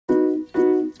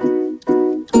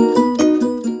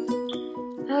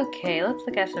Okay, let's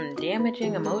look at some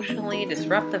damaging, emotionally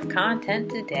disruptive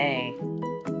content today.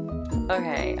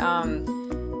 Okay,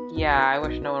 yeah, I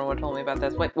wish no one would have told me about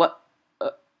this. Wait, what?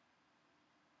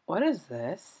 What is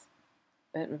this?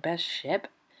 Best ship?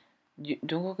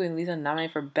 Jungkook and Lisa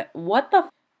nominated for what the?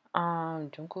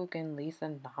 Jungkook and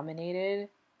Lisa nominated?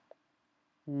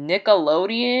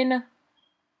 Nickelodeon?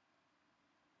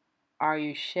 Are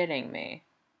you shitting me?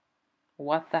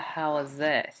 What the hell is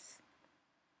this?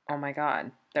 Oh my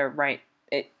god, they're right.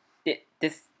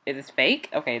 Is this fake?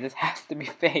 Okay, this has to be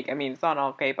fake. I mean, it's not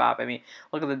all K-pop. I mean,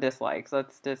 look at the dislikes.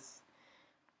 Let's just...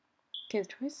 Kids'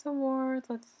 Choice Awards,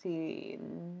 let's see.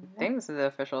 I think this is the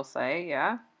official say,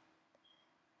 yeah.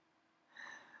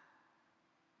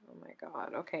 Oh my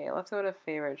god. Okay, let's go to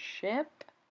favorite ship.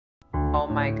 Oh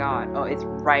my god. Oh, it's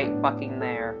right fucking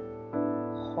there.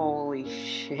 Holy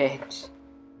shit.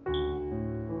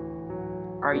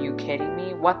 Are you kidding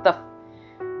me? What the...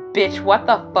 Bitch, what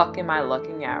the fuck am I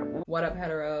looking at? What up,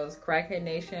 heteros? Crackhead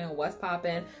Nation, what's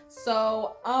poppin'?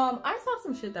 So, I saw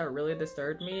some shit that really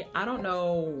disturbed me. I don't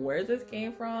know where this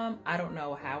came from. I don't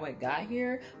know how it got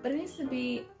here, but it needs to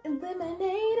be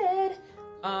eliminated.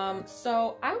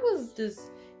 So I was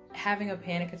just having a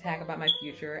panic attack about my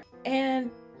future,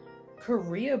 and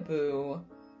Korea Boo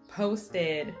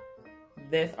posted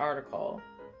this article,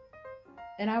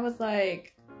 and I was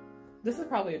like, this is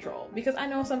probably a troll, because I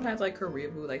know sometimes like Korea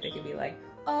Boo, like they can be like,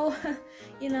 oh,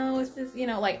 you know, it's just, you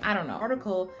know, like, I don't know.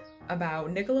 Article about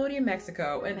Nickelodeon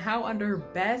Mexico and how under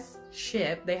best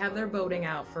ship, they have their voting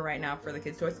out for right now for the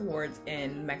Kids' Choice Awards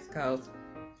in Mexico.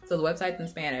 So the website's in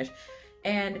Spanish.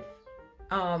 And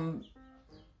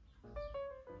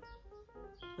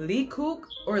Lee Kook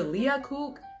or Leah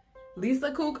Kook,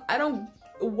 Lisa Kook, I don't,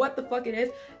 what the fuck it is.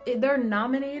 They're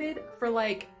nominated for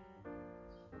like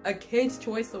a Kids'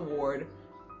 Choice Award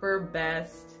for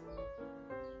best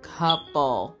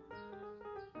couple.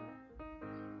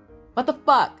 What the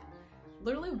fuck?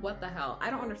 Literally, what the hell? I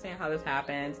don't understand how this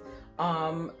happens.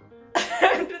 I'm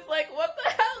just like, what the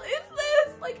hell is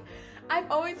this? Like, I've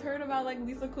always heard about like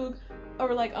Lisa Kook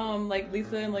or like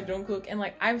Lisa and like JUNGKOOK, and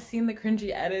like I've seen the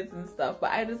cringy edits and stuff, but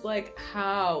I just like,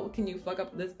 how can you fuck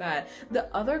up this bad? The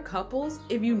other couples,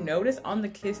 if you notice on the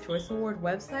Kids' Choice Award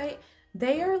website,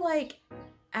 they are like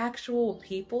actual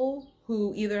people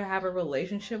who either have a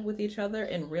relationship with each other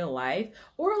in real life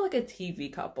or like a TV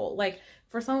couple. Like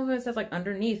for some of it says like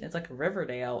underneath, it's like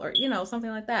Riverdale or, you know, something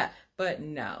like that. But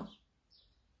no.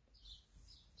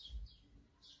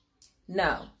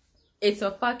 No. It's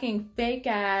a fucking fake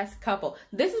ass couple.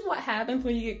 This is what happens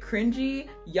when you get cringy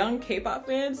young K-pop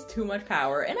fans too much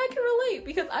power. And I can relate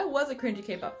because I was a cringy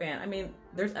K-pop fan. I mean,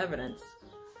 there's evidence.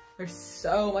 There's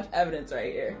so much evidence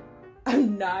right here.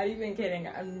 I'm not even kidding.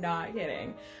 I'm not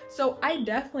kidding. So I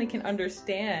definitely can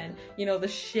understand, you know, the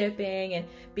shipping and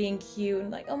being cute and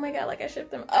like, oh my god, like I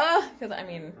shipped them. Because I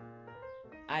mean,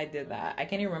 I did that. I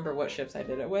can't even remember what ships I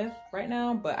did it with right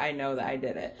now, but I know that I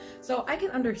did it. So I can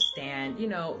understand, you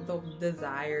know, the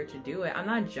desire to do it. I'm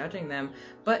not judging them,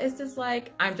 but it's just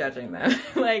like, I'm judging them.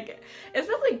 Like,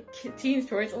 especially Teens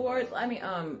Choice Awards. I mean,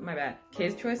 my bad.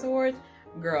 Kids Choice Awards.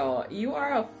 Girl, you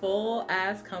are a full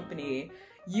ass company.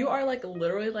 You are like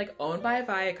literally like owned by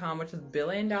Viacom, which is $1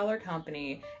 billion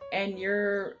company, and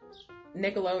you're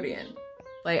Nickelodeon.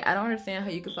 Like, I don't understand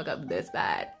how you could fuck up this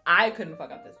bad. I couldn't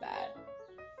fuck up this bad.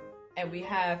 And we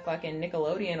have fucking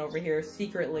Nickelodeon over here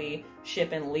secretly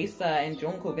shipping Lisa and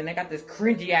JUNGKOOK, and they got this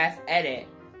cringy ass edit.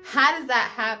 How does that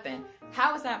happen?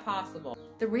 How is that possible?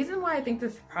 The reason why I think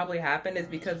this probably happened is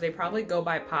because they probably go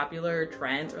by popular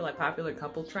trends or like popular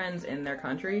couple trends in their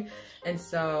country. And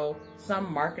so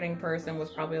some marketing person was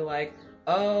probably like,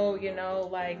 oh, you know,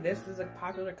 like this is a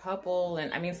popular couple.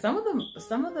 And I mean, some of the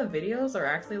videos are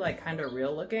actually like kind of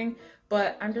real looking,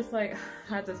 but I'm just like,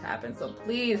 how does this happen? So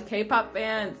please, K-pop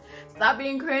fans, stop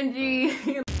being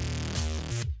cringy.